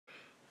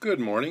Good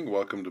morning.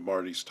 Welcome to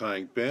Marty's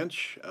Tying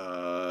Bench.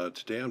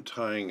 Today I'm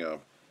tying a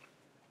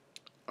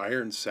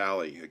Iron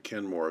Sally, a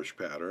Ken Morrish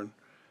pattern.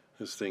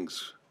 This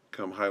thing's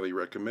come highly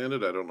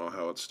recommended. I don't know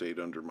how it stayed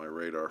under my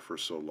radar for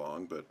so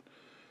long, but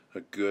a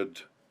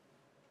good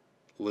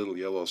little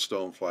yellow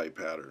stonefly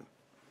pattern.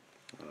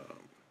 I'm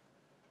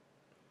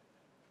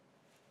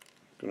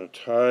going to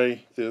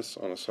tie this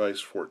on a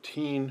size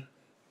 14.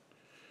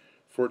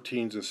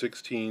 14s and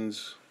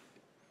 16s,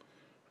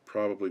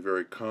 probably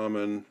very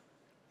common.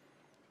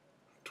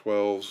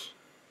 12s,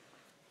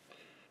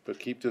 but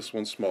keep this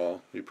one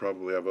small. You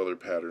probably have other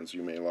patterns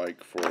you may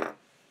like for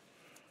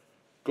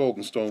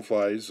golden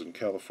stoneflies and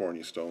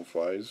California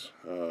stoneflies,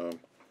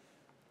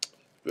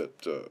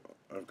 but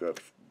I've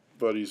got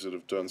buddies that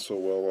have done so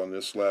well on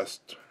this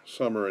last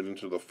summer and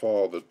into the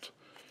fall that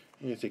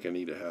I think I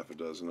need a half a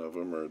dozen of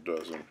them, or a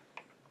dozen.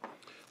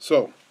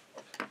 So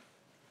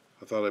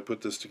I thought I'd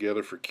put this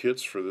together for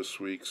kits for this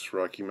week's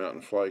Rocky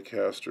Mountain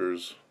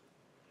Flycasters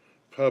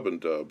Pub and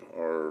Dub,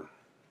 or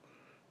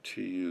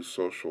TU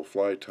social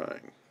fly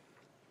tying.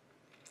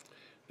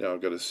 Now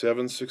I've got a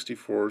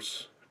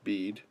 7/64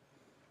 bead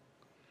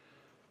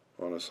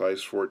on a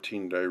size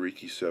 14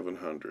 Dairiki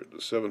 700. The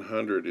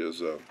 700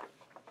 is a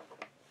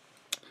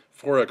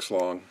 4x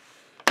long,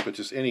 but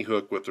just any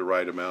hook with the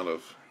right amount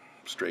of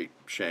straight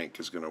shank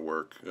is going to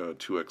work.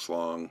 2x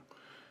long,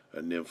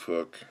 a nymph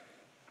hook,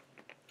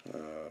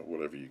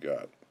 whatever you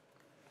got.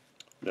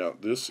 Now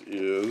this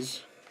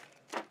is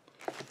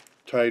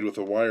tied with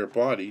a wire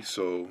body,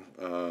 so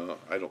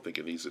I don't think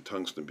it needs a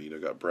tungsten bead. I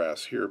got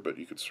brass here, but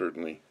you could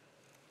certainly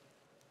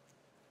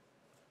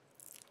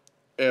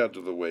add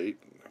to the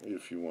weight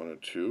if you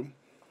wanted to.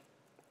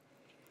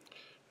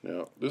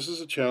 Now this is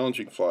a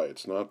challenging fly.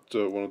 It's not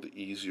one of the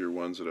easier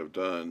ones that I've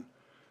done,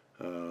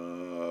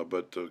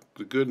 but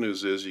the good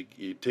news is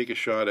you take a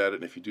shot at it,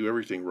 and if you do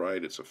everything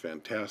right, it's a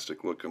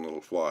fantastic looking little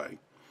fly.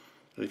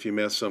 And if you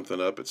mess something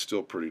up, it's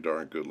still pretty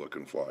darn good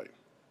looking fly.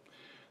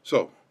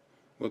 So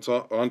let's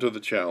on to the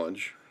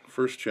challenge.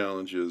 First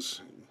challenge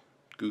is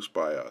goose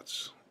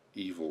biots,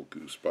 evil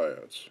goose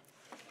biots.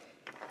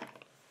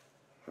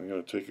 I'm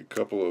going to take a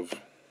couple of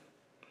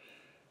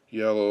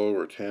yellow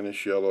or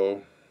tannish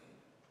yellow.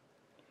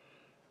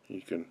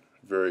 You can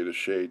vary the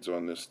shades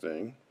on this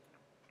thing.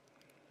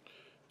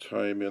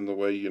 Tie them in the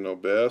way you know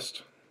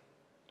best.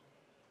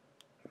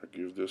 I'll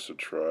give this a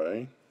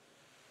try.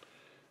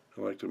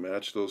 I like to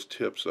match those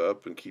tips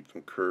up and keep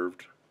them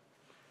curved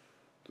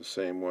the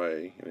same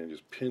way, and then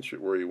just pinch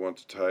it where you want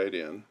to tie it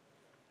in.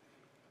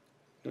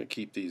 I'm going to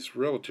keep these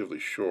relatively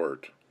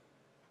short,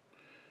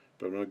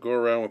 but I'm going to go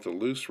around with a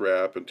loose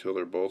wrap until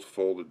they're both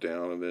folded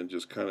down, and then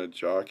just kind of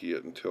jockey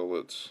it until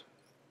it's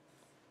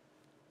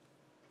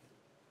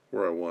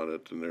where I want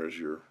it, and there's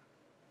your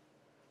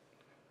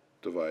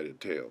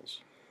divided tails.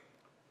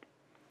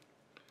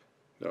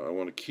 Now I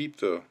want to keep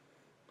the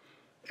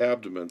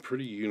abdomen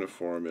pretty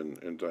uniform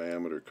in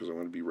diameter because I'm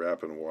going to be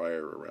wrapping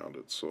wire around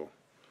it, so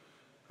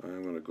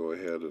I'm going to go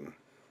ahead and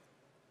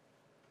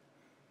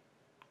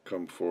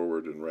come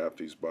forward and wrap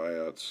these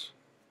biots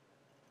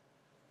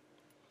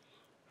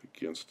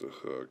against the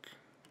hook.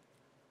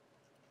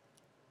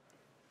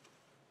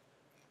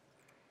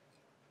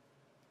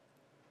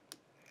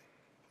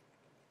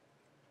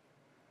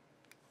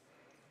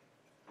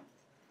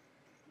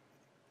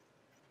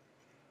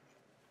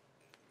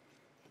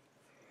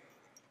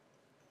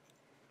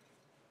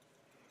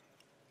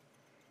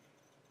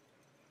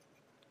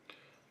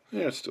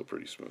 Yeah, it's still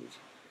pretty smooth.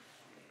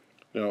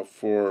 Now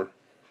for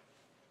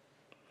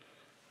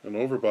an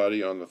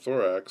overbody on the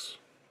thorax,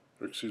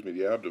 or excuse me,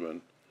 the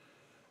abdomen,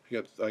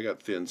 I got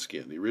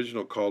ThinSkin. The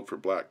original called for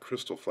black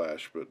Krystal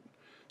Flash, but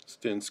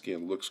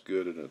ThinSkin looks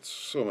good and it's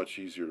so much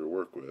easier to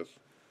work with.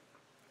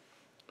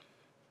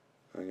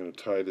 I'm going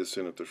to tie this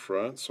in at the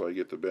front so I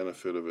get the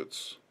benefit of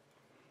its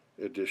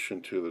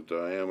addition to the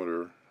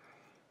diameter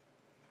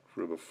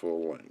for the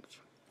full length.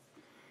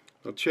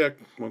 Now check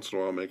once in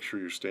a while, make sure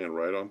you're staying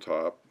right on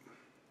top.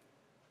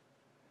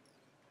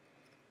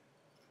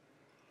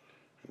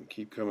 And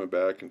keep coming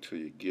back until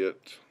you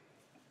get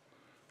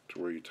to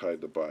where you tied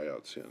the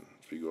biots in.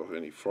 If you go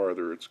any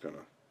farther, it's going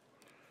to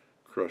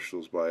crush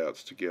those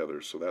biots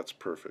together, so that's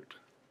perfect.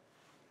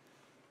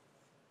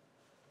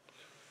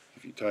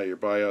 If you tie your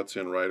biots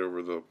in right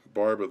over the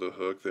barb of the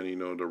hook, then you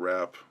know to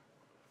wrap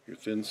your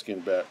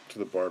ThinSkin back to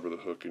the barb of the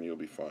hook and you'll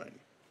be fine.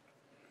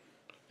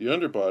 The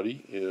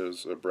underbody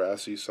is a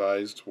brassie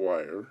sized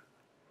wire,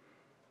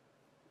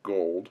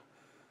 gold,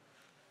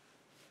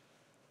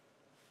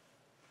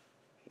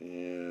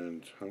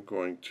 and I'm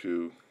going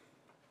to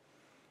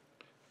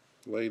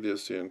lay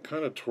this in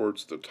kind of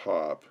towards the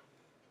top,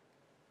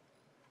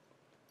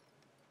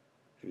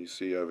 and you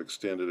see I've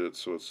extended it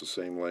so it's the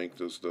same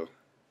length as the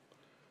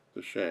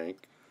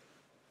shank,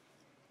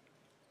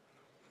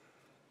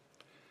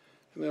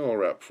 and then I'll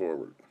wrap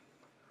forward.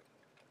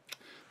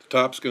 The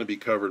top's going to be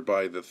covered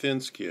by the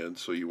ThinSkin,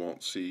 so you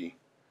won't see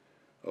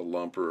a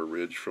lump or a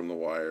ridge from the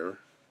wire,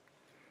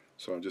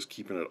 so I'm just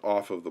keeping it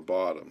off of the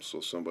bottom,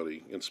 so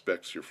somebody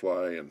inspects your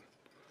fly and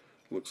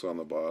looks on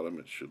the bottom,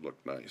 it should look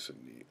nice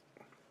and neat.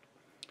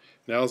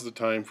 Now's the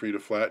time for you to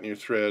flatten your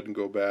thread and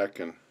go back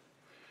and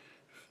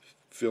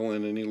fill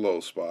in any low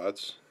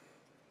spots,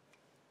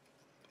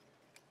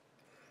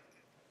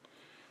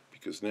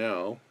 because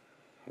now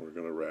we're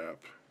going to wrap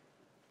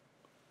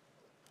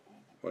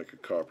like a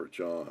copper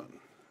john.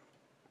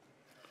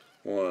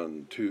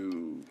 1,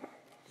 2,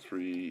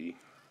 3,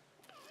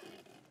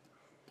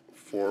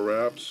 4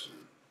 wraps,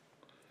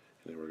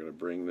 and then we're going to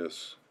bring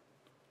this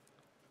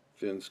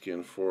thin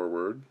skin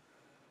forward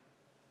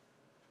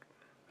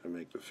and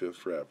make the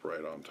 5th wrap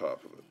right on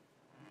top of it.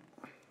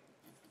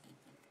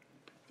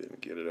 Then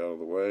get it out of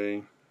the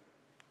way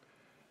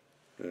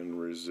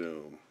and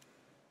resume.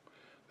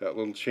 That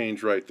little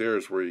change right there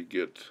is where you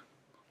get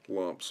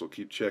lumps, so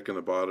keep checking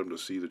the bottom to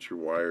see that your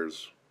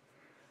wire's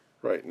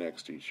right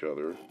next to each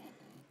other.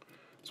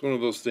 It's one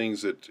of those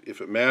things that if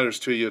it matters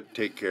to you,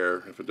 take care.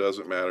 If it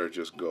doesn't matter,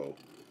 just go.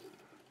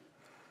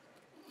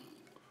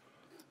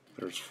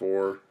 There's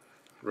 4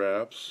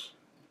 wraps.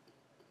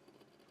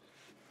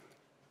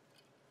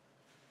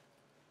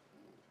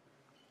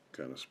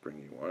 Kind of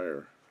springy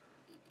wire.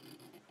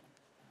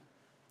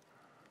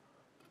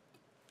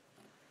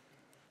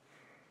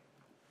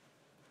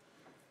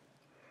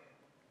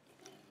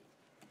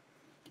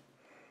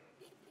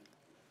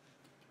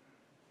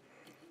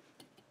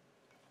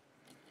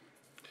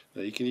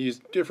 Now you can use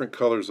different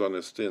colors on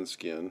this thin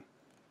skin.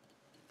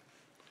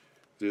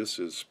 This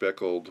is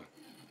speckled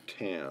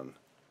tan,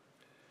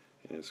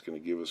 and it's going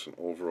to give us an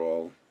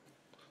overall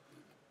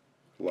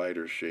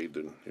lighter shade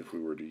than if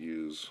we were to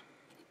use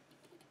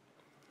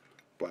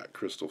black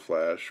Krystal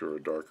Flash or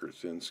a darker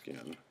thin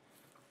skin.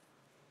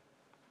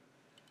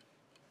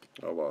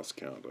 I lost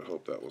count. I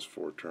hope that was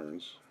 4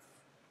 turns.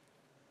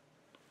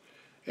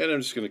 And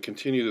I'm just going to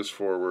continue this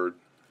forward.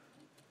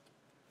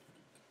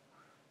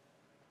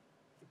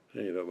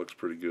 Hey, that looks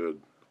pretty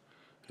good.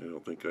 I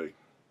don't think I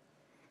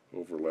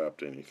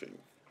overlapped anything.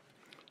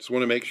 Just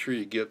want to make sure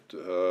you get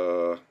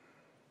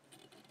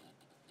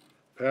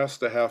past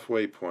the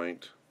halfway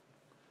point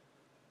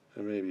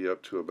and maybe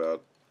up to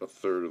about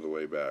 1/3 of the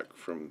way back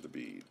from the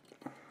bead.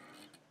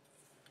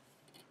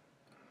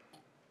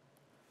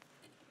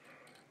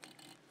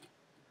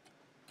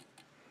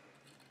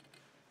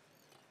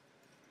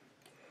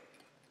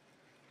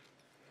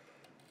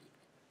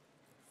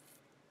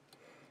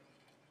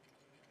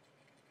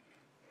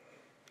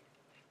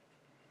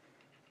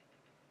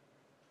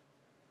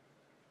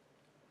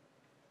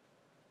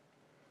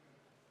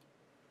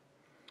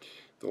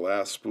 The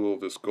last spool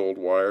of this gold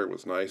wire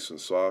was nice and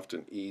soft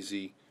and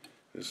easy.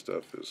 This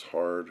stuff is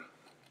hard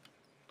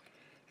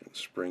and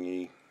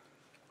springy.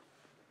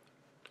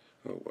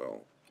 Oh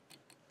well.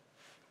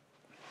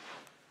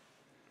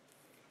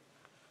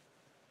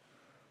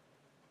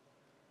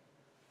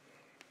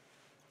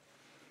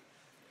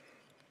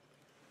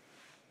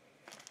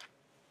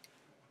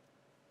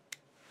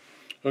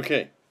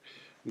 Okay,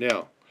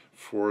 now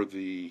for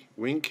the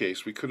wing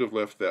case, we could have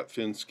left that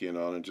thin skin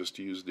on and just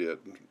used it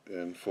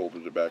and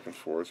folded it back and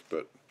forth,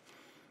 but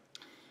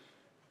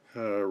I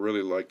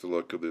really like the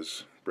look of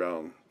this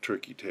brown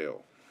turkey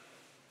tail.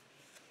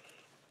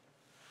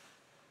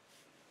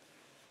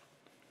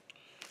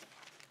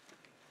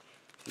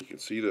 You can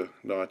see the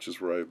notches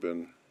where I've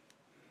been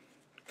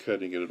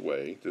cutting it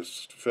away.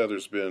 This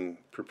feather's been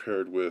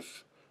prepared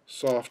with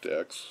Soft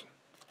X.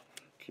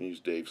 You can use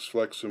Dave's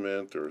Flex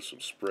Cement or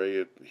some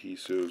spray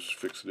adhesives,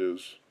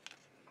 fixatives.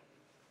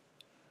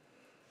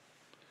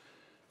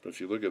 But if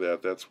you look at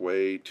that, that's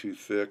way too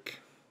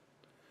thick,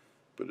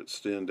 but it's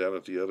thin down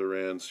at the other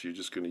end, so you're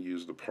just going to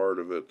use the part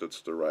of it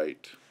that's the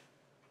right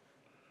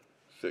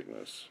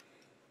thickness.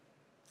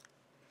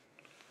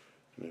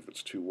 And if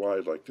it's too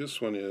wide like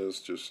this one is,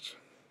 just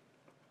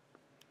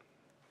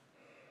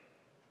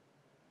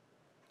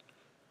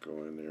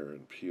go in there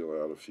and peel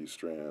out a few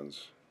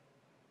strands.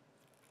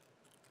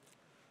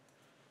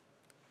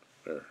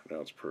 There,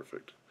 now it's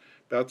perfect.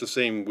 About the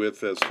same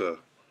width as the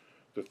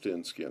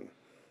thin skin.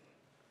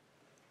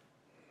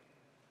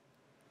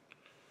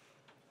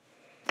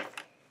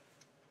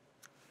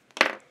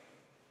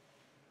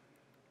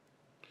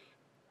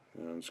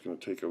 And I'm just going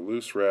to take a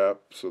loose wrap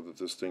so that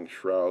this thing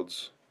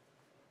shrouds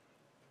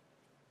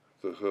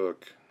the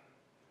hook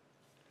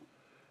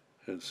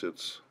and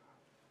sits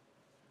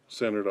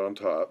centered on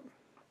top.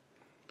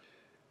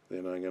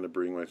 Then I'm going to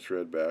bring my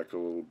thread back a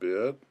little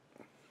bit.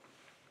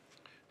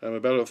 I'm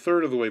about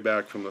 1/3 of the way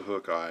back from the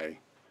hook eye,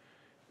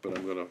 but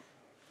I'm going to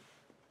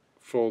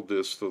fold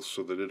this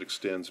so that it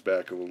extends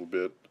back a little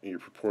bit, and your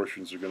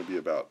proportions are going to be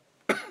about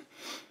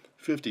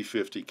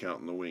 50-50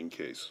 counting the wing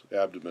case,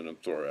 abdomen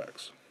and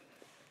thorax.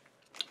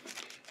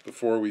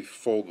 Before we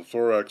fold the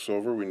thorax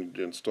over, we need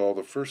to install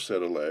the first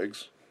set of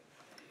legs.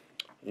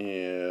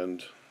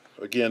 And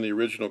again, the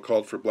original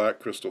called for black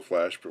Krystal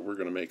Flash, but we're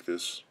going to make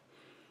this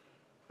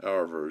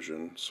our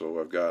version. So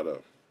I've got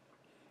a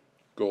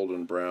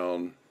golden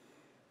brown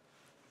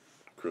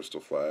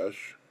Krystal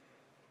Flash.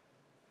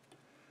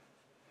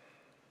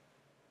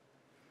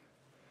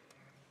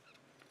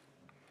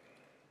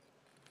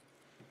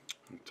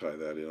 Tie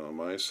that in on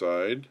my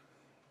side,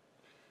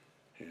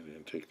 and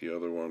then take the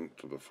other one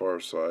to the far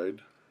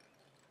side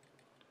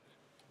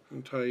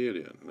and tie it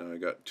in. Now I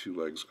got 2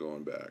 legs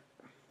going back.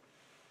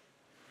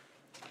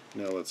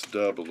 Now let's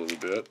dub a little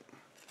bit.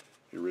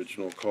 The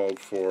original called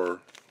for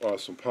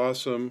Awesome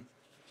Possum.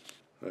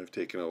 I've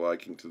taken a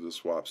liking to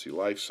this Wapsi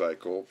Life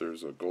Cycle.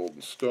 There's a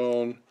golden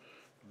stone.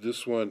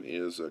 This one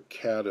is a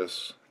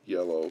Caddis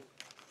Yellow.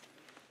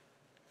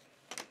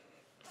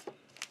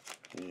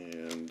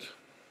 And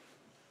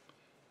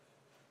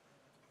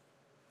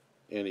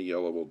any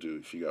yellow will do.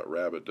 If you got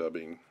rabbit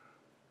dubbing,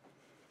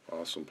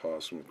 Awesome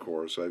Possum, of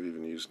course. I've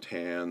even used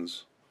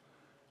tans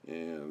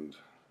and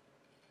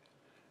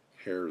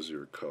hare's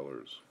ear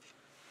colors.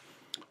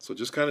 So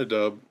just kind of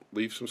dub,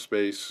 leave some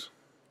space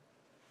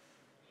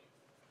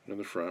in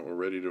the front. We're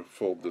ready to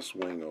fold this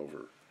wing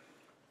over.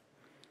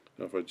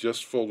 Now if I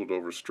just fold it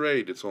over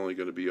straight, it's only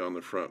going to be on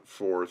the front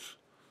fourth,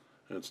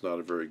 and it's not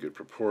a very good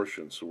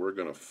proportion. So we're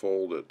going to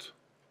fold it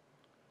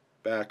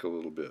back a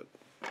little bit.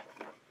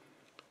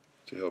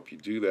 To help you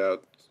do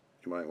that,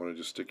 you might want to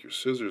just stick your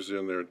scissors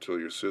in there until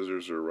your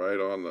scissors are right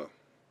on the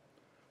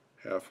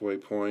halfway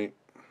point,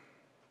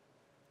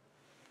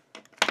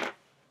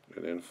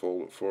 and then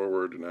fold it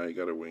forward, and now you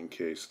got a wing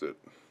case that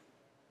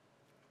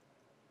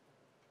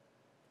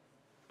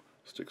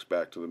sticks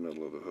back to the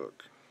middle of the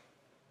hook.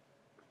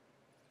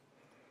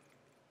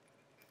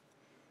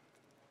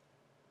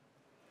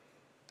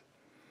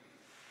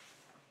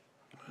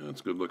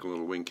 That's a good looking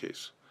little wing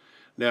case.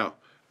 Now,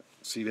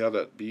 see how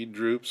that bead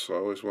droops? So I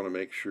always want to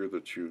make sure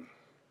that you,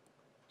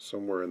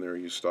 somewhere in there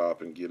you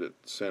stop and get it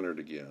centered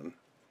again,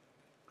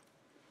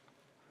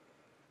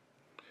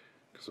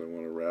 because I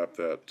want to wrap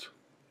that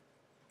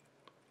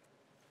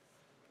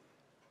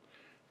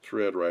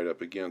thread right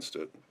up against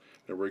it.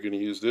 Now we're going to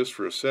use this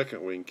for a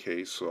second wing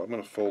case, so I'm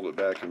going to fold it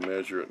back and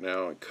measure it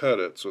now and cut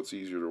it so it's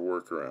easier to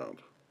work around.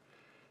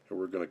 And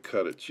we're going to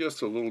cut it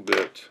just a little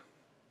bit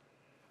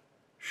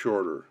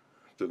shorter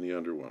than the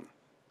under one.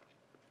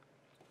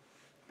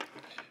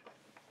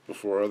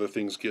 Before other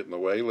things get in the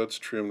way, let's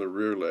trim the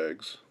rear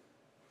legs.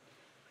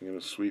 I'm going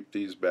to sweep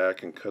these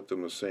back and cut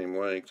them the same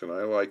length, and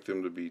I like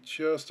them to be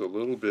just a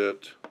little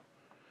bit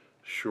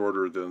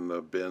shorter than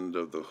the bend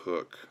of the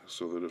hook,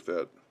 so that if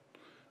that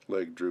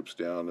leg droops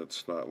down,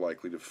 it's not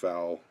likely to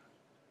foul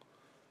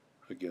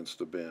against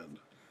the bend.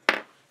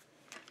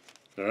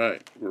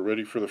 Alright, we're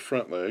ready for the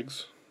front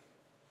legs.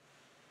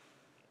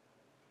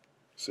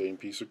 Same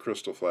piece of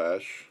Krystal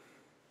Flash.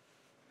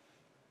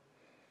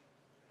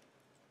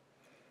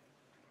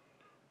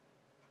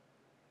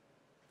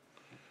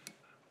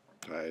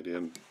 Tie it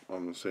in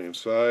on the same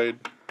side.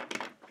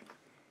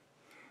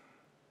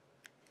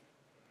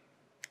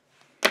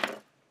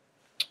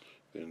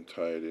 Then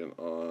tie it in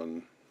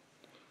on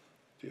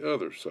the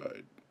other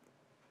side.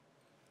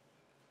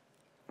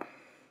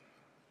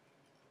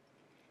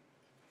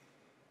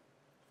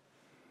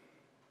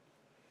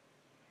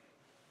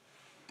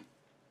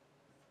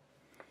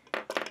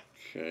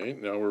 Okay,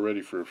 now we're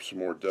ready for some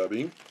more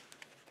dubbing.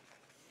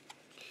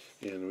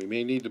 And we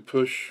may need to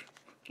push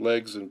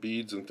legs and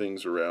beads and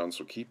things around,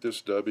 so keep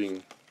this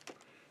dubbing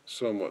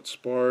somewhat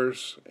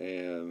sparse,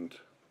 and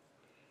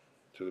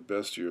to the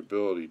best of your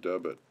ability,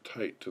 dub it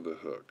tight to the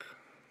hook.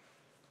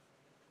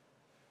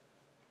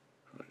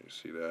 You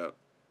see that?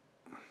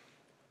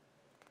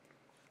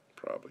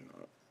 Probably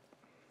not.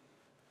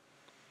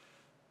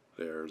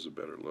 There's a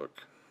better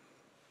look.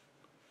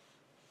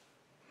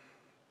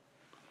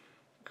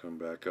 Come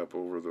back up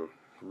over the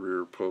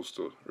rear post,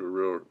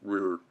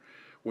 rear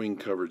wing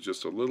cover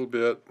just a little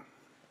bit.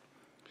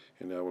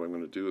 And now what I'm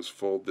going to do is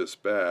fold this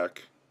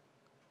back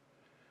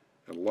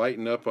and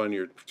lighten up on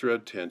your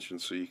thread tension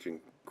so you can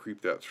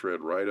creep that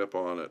thread right up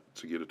on it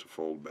to get it to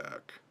fold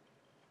back.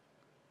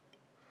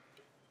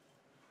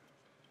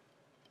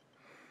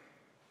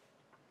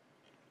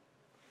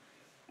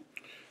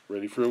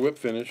 Ready for a whip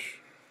finish.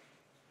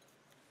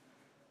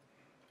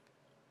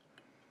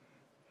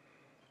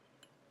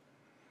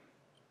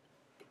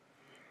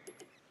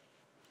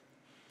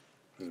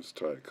 Let's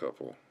tie a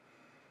couple.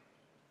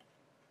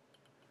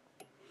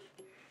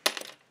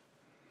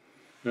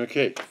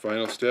 Okay,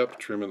 final step,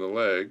 trimming the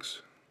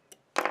legs.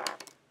 If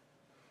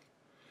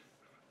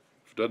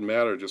it doesn't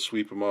matter, just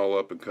sweep them all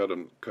up and cut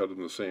them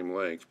the same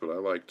length, but I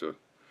like to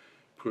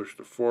push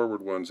the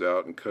forward ones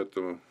out and cut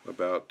them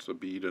about a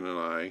bead and an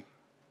eye.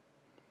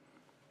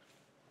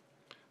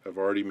 I've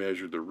already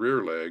measured the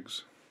rear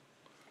legs,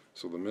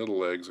 so the middle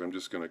legs I'm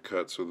just going to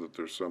cut so that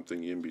there's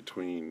something in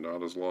between,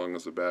 not as long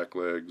as the back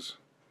legs,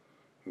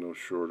 no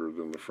shorter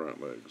than the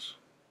front legs.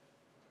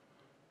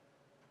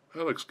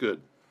 That looks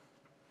good.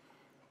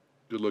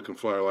 Good looking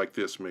flyer like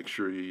this, make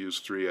sure you use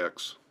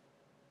 3X.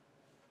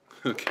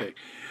 Okay.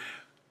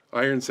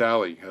 Iron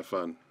Sally, have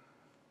fun.